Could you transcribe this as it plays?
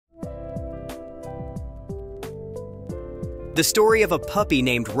The story of a puppy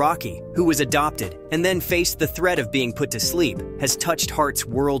named Rocky, who was adopted and then faced the threat of being put to sleep, has touched hearts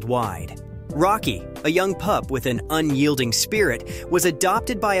worldwide. Rocky, a young pup with an unyielding spirit, was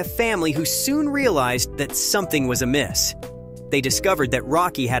adopted by a family who soon realized that something was amiss. They discovered that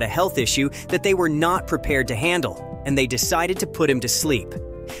Rocky had a health issue that they were not prepared to handle, and they decided to put him to sleep.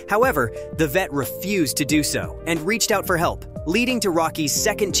 However, the vet refused to do so and reached out for help, leading to Rocky's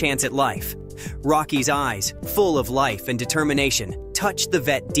second chance at life. Rocky's eyes, full of life and determination, touched the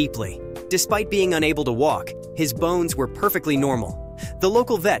vet deeply. Despite being unable to walk, his bones were perfectly normal. The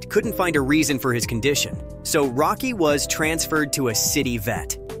local vet couldn't find a reason for his condition, so Rocky was transferred to a city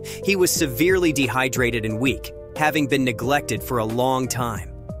vet. He was severely dehydrated and weak, having been neglected for a long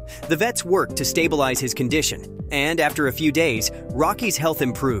time. The vets worked to stabilize his condition, and after a few days, Rocky's health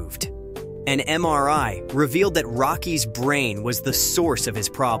improved. An MRI revealed that Rocky's brain was the source of his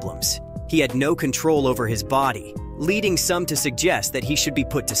problems. He had no control over his body, leading some to suggest that he should be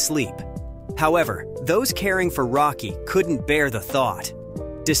put to sleep. However, those caring for Rocky couldn't bear the thought.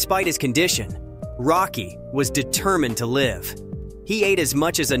 Despite his condition, Rocky was determined to live. He ate as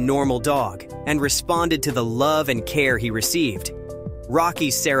much as a normal dog and responded to the love and care he received.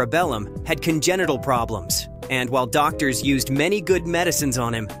 Rocky's cerebellum had congenital problems, and while doctors used many good medicines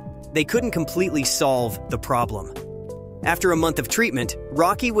on him, they couldn't completely solve the problem. After a month of treatment,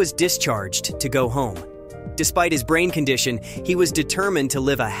 Rocky was discharged to go home. Despite his brain condition, he was determined to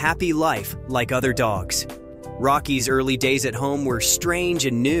live a happy life like other dogs. Rocky's early days at home were strange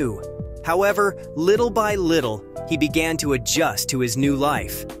and new. However, little by little, he began to adjust to his new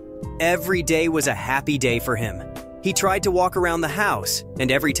life. Every day was a happy day for him. He tried to walk around the house,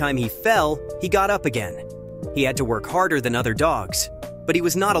 and every time he fell, he got up again. He had to work harder than other dogs, but he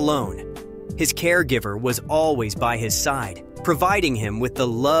was not alone. His caregiver was always by his side, providing him with the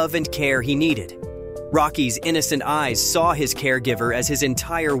love and care he needed. Rocky's innocent eyes saw his caregiver as his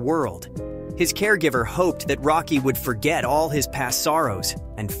entire world. His caregiver hoped that Rocky would forget all his past sorrows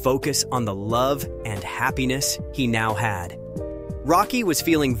and focus on the love and happiness he now had. Rocky was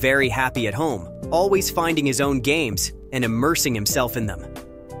feeling very happy at home, always finding his own games and immersing himself in them.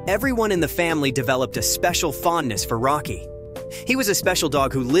 Everyone in the family developed a special fondness for Rocky. He was a special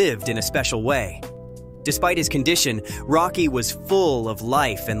dog who lived in a special way. Despite his condition, Rocky was full of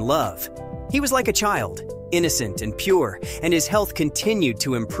life and love. He was like a child, innocent and pure, and his health continued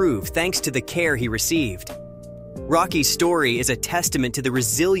to improve thanks to the care he received. Rocky's story is a testament to the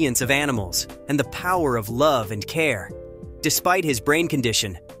resilience of animals and the power of love and care. Despite his brain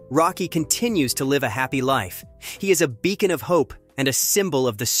condition, Rocky continues to live a happy life. He is a beacon of hope and a symbol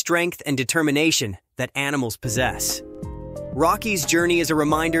of the strength and determination that animals possess. Rocky's journey is a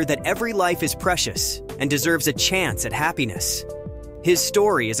reminder that every life is precious and deserves a chance at happiness. His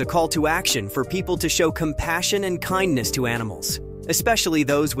story is a call to action for people to show compassion and kindness to animals, especially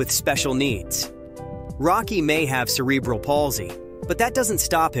those with special needs. Rocky may have cerebral palsy, but that doesn't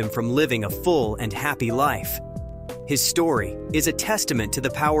stop him from living a full and happy life. His story is a testament to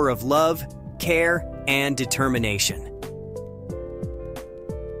the power of love, care, and determination.